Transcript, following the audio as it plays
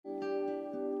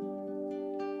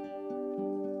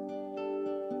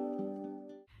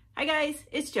Hi guys,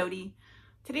 it's Jody.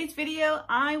 Today's video,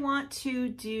 I want to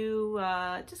do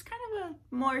just kind of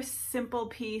a more simple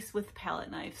piece with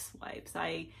palette knife swipes.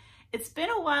 It's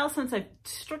been a while since I've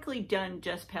strictly done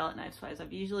just palette knife swipes.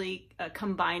 I've usually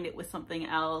combined it with something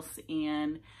else,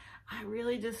 and I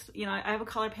really just, I have a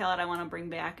color palette I want to bring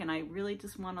back, and I really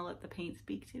just want to let the paint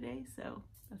speak today, so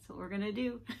that's what we're gonna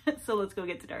do. So let's go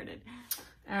get started.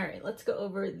 All right, let's go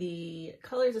over the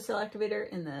colors of cell activator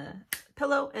in the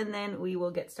pillow, and then we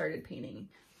will get started painting.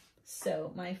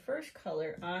 So my first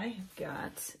color, I have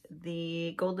got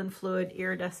the Golden Fluid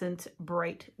Iridescent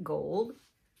Bright Gold.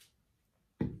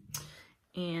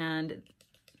 And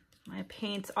my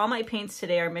paints, all my paints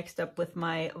today are mixed up with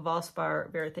my Valspar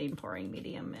Varathane Pouring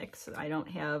Medium mix. I don't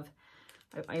have,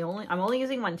 I'm only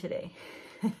using one today.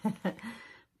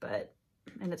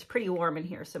 And it's pretty warm in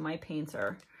here, so my paints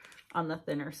are on the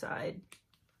thinner side.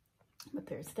 But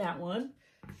there's that one.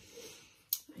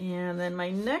 And then my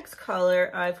next color,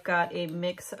 I've got a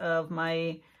mix of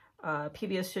my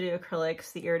PBS Studio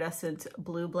Acrylics, the Iridescent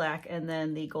Blue Black, and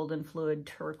then the Golden Fluid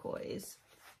Turquoise.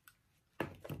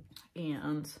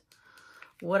 And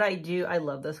what I do, I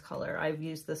love this color. I've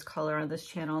used this color on this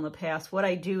channel in the past. What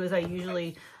I do is I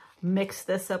usually mix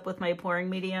this up with my pouring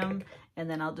medium, and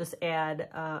then I'll just add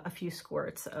a few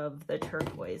squirts of the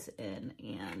turquoise in.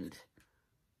 And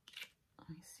let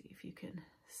me see if you can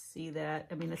see that.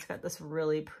 I mean, it's got this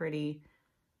really pretty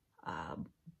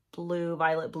blue,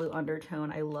 violet blue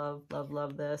undertone. I love, love,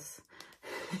 love this.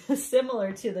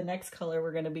 Similar to the next color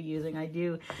we're going to be using, I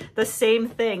do the same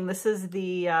thing. This is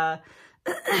the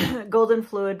Golden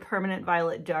Fluid Permanent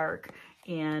Violet Dark,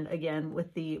 and again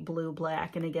with the blue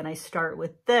black. And again, I start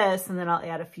with this, and then I'll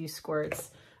add a few squirts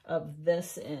of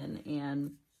this in.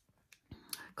 And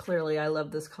clearly I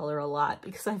love this color a lot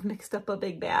because I've mixed up a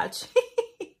big batch.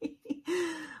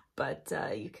 But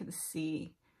you can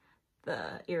see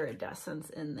the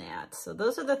iridescence in that. So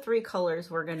those are the three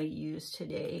colors we're going to use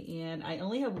today. And I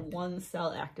only have one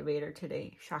cell activator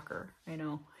today. Shocker, I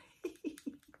know.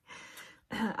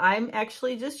 I'm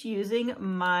actually just using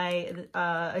my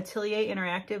Atelier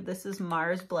Interactive. This is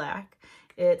Mars Black.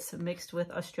 It's mixed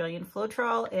with Australian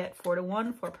Floetrol at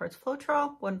 4:1, 4 parts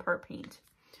Floetrol, 1 part paint.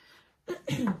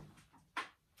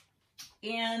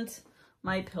 And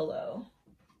my pillow.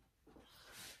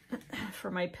 For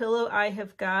my pillow, I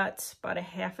have got about a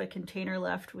half a container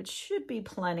left, which should be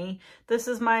plenty. This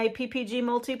is my PPG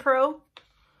Multi Pro.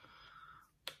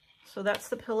 So that's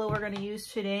the pillow we're going to use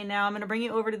today. Now I'm going to bring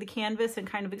you over to the canvas and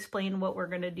kind of explain what we're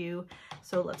going to do.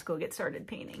 So let's go get started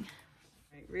painting.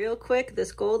 All right, real quick,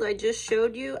 this gold I just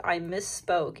showed you, I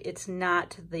misspoke. It's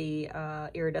not the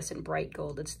iridescent bright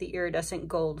gold. It's the iridescent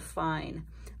gold fine.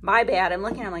 My bad. I'm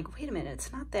looking, I'm like, wait a minute,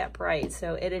 it's not that bright.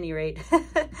 So at any rate,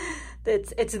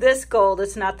 it's this gold.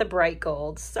 It's not the bright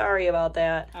gold. Sorry about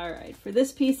that. All right, for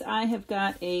this piece, I have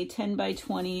got a 10 by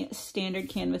 20 standard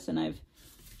canvas, and I've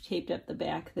taped up the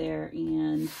back there.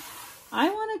 And I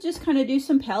want to just kind of do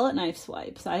some palette knife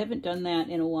swipes. I haven't done that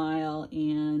in a while,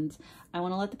 and I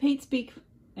want to let the paint speak,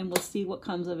 and we'll see what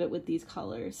comes of it with these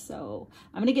colors. So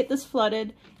I'm going to get this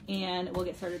flooded, and we'll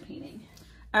get started painting.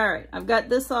 All right, I've got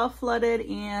this all flooded,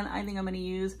 and I think I'm going to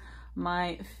use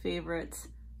my favorite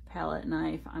palette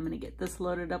knife. I'm going to get this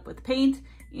loaded up with paint,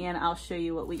 and I'll show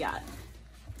you what we got.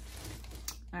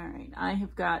 All right, I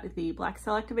have got the black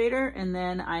cell activator, and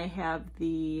then I have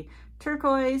the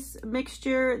turquoise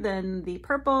mixture, then the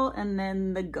purple, and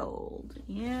then the gold.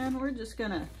 And we're just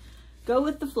going to go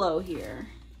with the flow here.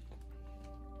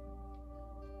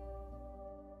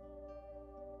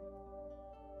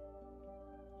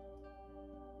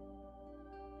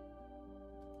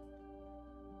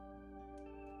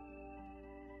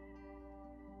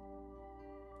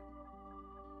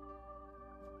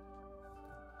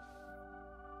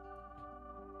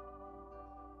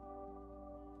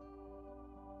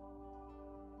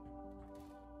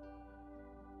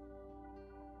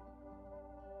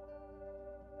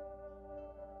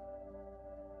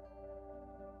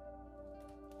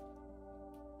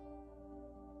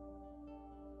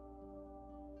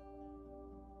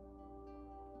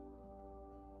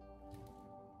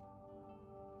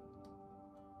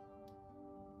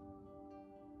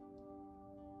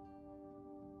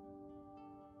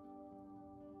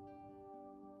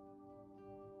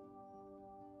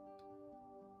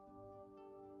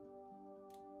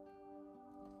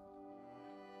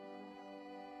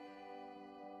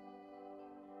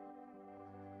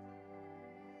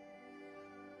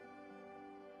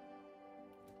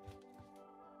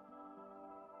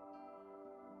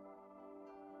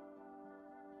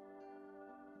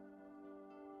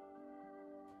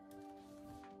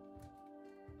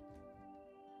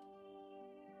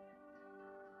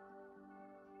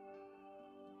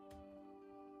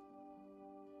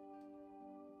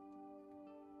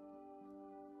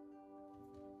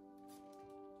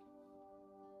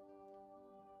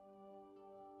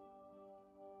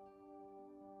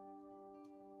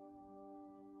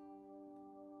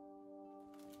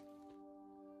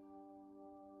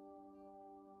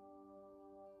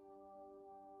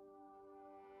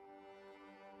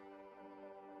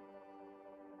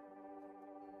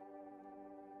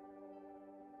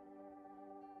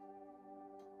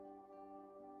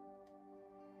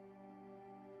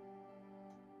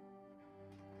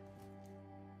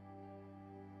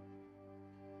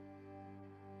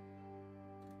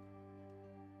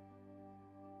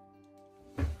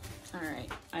 All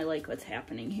right, I like what's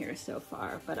happening here so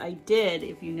far, but I did,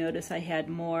 if you notice, I had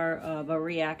more of a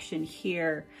reaction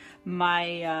here.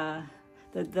 My,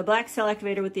 the black cell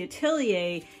activator with the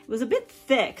Atelier, it was a bit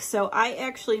thick, so I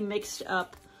actually mixed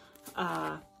up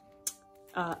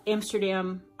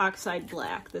Amsterdam Oxide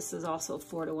Black. This is also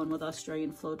 4-to-1 with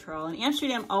Australian Floetrol, and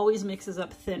Amsterdam always mixes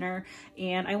up thinner,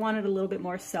 and I wanted a little bit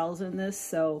more cells in this,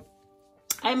 so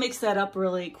I mixed that up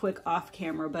really quick off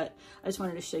camera, but I just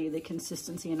wanted to show you the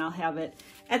consistency, and I'll have it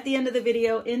at the end of the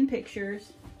video in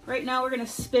pictures. Right now we're gonna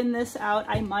spin this out.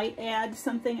 I might add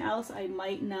something else, I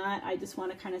might not. I just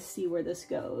wanna kind of see where this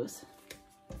goes.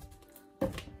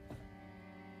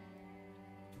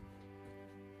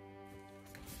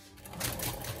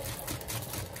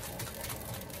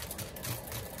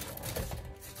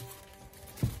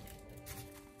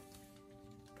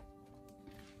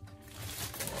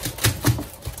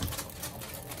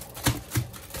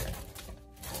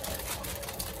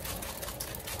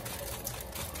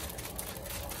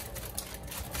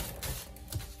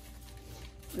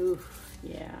 Oof,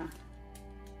 yeah.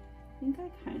 I think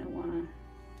I kind of want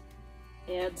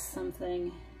to add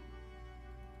something.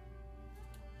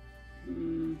 I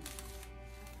don't know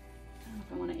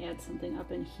if I want to add something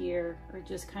up in here or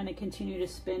just kind of continue to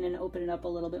spin and open it up a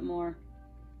little bit more.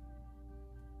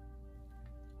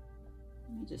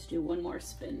 Let me just do one more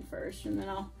spin first, and then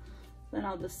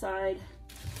I'll decide.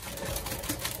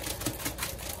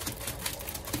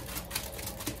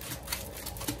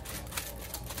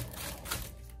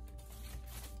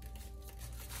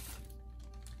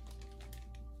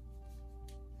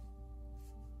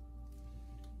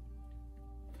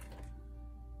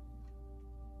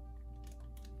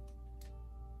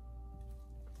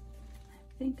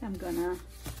 I think I'm gonna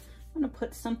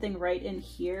put something right in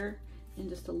here and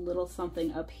just a little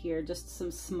something up here, just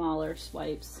some smaller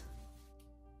swipes.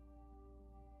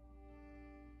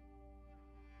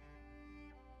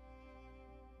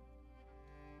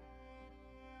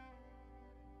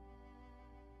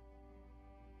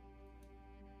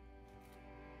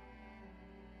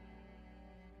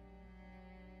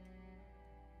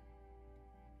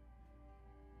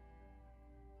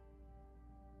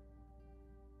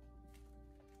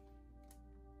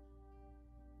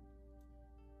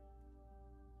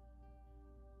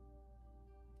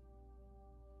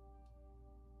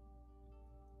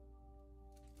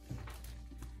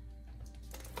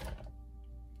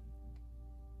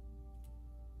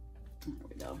 There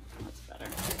we go, that's better.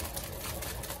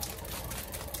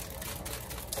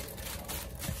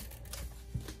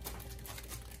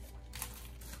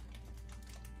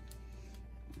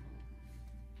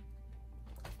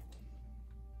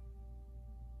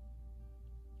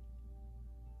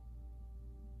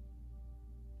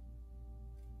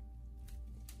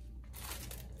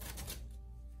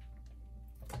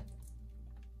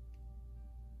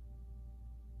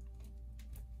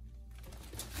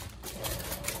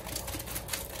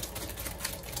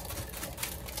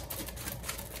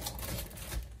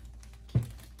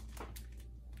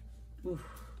 Oof,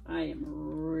 I am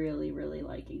really, really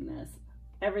liking this.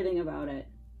 Everything about it.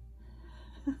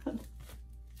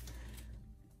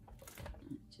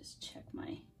 Just check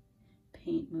my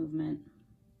paint movement.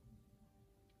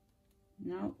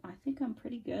 No, I think I'm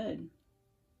pretty good.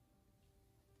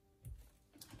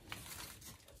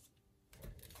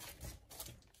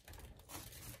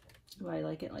 Do I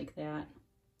like it like that?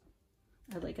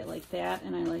 I like it like that,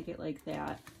 and I like it like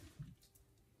that.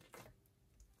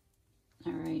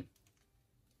 All right.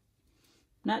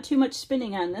 Not too much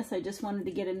spinning on this. I just wanted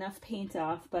to get enough paint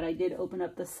off, but I did open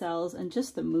up the cells and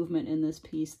just the movement in this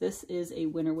piece. This is a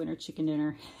winner, winner chicken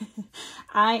dinner.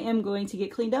 I am going to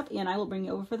get cleaned up and I will bring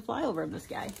you over for the flyover of this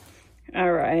guy.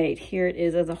 All right, here it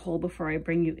is as a whole before I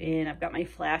bring you in. I've got my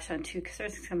flash on too because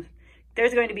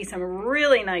there's going to be some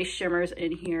really nice shimmers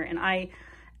in here, and I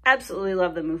absolutely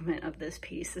love the movement of this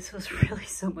piece. This was really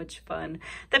so much fun.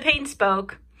 The paint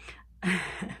spoke.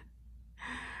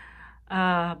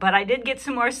 But I did get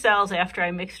some more cells after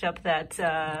I mixed up that,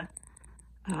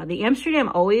 the Amsterdam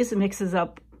always mixes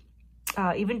up,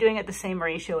 even doing it the same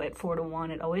ratio at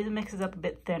 4-to-1, it always mixes up a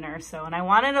bit thinner. So, and I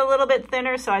wanted a little bit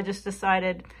thinner, so I just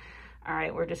decided, all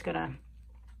right, we're just gonna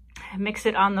mix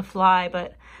it on the fly,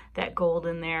 but that gold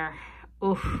in there,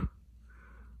 oof.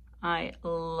 I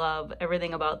love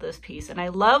everything about this piece. And I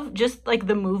love just like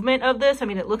the movement of this. I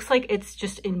mean, it looks like it's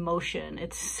just in motion.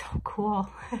 It's so cool.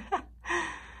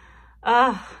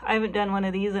 I haven't done one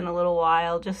of these in a little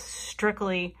while, just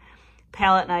strictly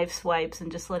palette knife swipes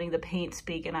and just letting the paint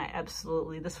speak, and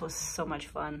this was so much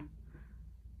fun.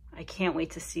 I can't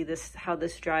wait to see this, how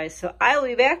this dries. So I'll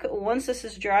be back once this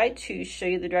is dried to show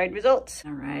you the dried results.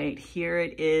 All right, here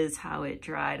it is how it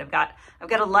dried. I've got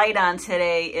a light on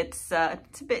today. It's a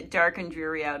bit dark and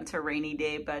dreary out. It's a rainy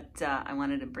day, but I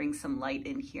wanted to bring some light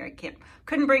in here.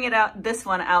 Couldn't bring it out, this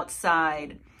one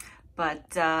outside,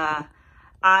 but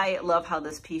I love how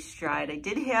this piece dried. I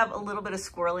did have a little bit of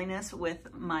squirreliness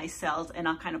with my cells, and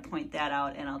I'll kind of point that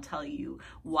out and I'll tell you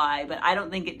why, but I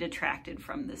don't think it detracted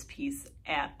from this piece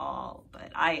at all.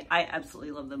 But I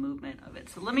absolutely love the movement of it.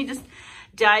 So let me just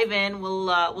dive in. We'll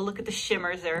look at the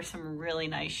shimmers. There are some really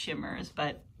nice shimmers,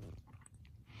 but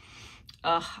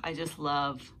I just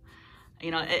love, you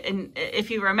know, and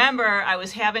if you remember, I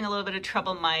was having a little bit of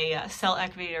trouble. My cell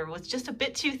activator was just a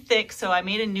bit too thick, so I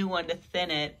made a new one to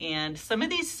thin it. And some of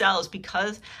these cells,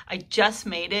 because I just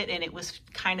made it and it was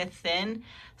kind of thin,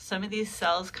 some of these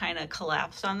cells kind of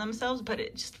collapsed on themselves, but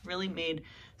it just really made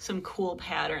some cool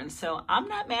patterns. So I'm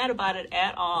not mad about it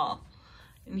at all.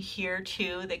 And here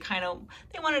too, they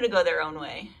wanted to go their own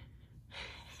way.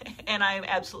 And I'm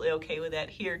absolutely okay with that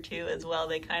here too as well.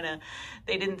 They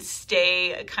didn't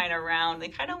stay kind of round. They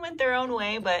kind of went their own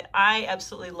way, but I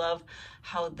absolutely love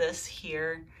how this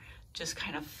here just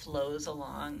kind of flows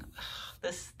along.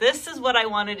 This is what I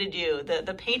wanted to do.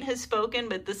 The paint has spoken,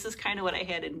 but this is kind of what I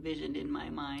had envisioned in my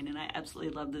mind, and I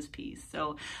absolutely love this piece.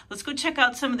 So let's go check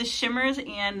out some of the shimmers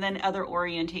and then other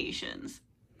orientations.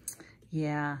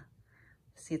 Yeah,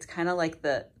 see, it's kind of like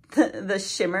the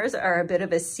shimmers are a bit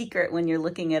of a secret when you're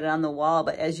looking at it on the wall,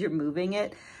 but as you're moving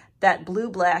it, that blue,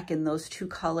 black, and those two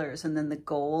colors, and then the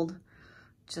gold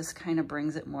just kind of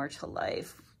brings it more to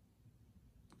life.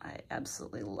 I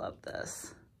absolutely love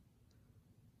this.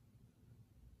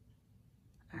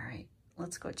 All right,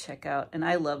 let's go check out, and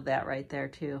I love that right there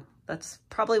too. That's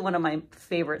probably one of my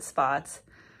favorite spots.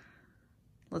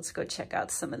 Let's go check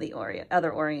out some of the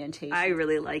other orientations. I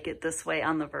really like it this way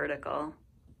on the vertical.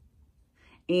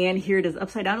 And here it is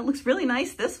upside down. It looks really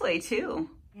nice this way too.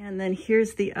 And then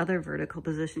here's the other vertical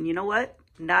position. You know what?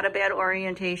 Not a bad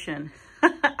orientation.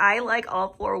 I like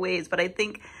all four ways, but I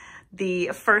think the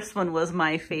first one was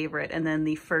my favorite, and then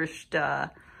the first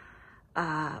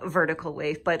vertical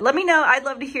wave. But let me know. I'd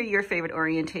love to hear your favorite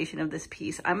orientation of this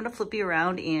piece. I'm going to flip you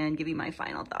around and give you my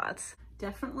final thoughts.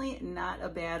 Definitely not a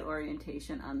bad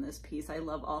orientation on this piece. I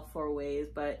love all four ways,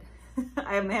 but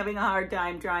I'm having a hard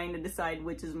time trying to decide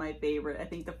which is my favorite. I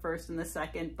think the first and the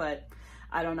second, but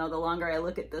I don't know. The longer I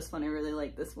look at this one, I really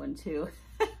like this one too.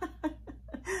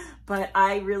 But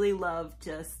I really love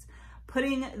just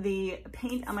putting the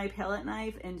paint on my palette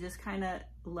knife and just kind of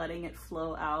letting it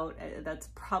flow out. That's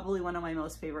probably one of my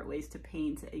most favorite ways to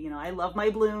paint. You know, I love my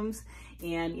blooms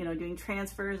and, you know, doing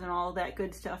transfers and all that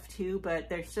good stuff too, but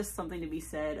there's just something to be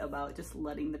said about just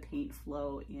letting the paint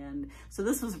flow. And so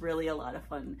this was really a lot of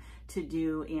fun to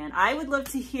do. And I would love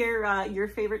to hear your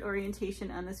favorite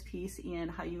orientation on this piece and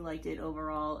how you liked it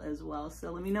overall as well.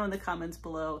 So let me know in the comments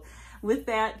below. With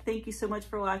that, thank you so much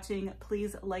for watching.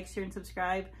 Please like, share, and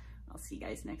subscribe. I'll see you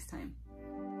guys next time.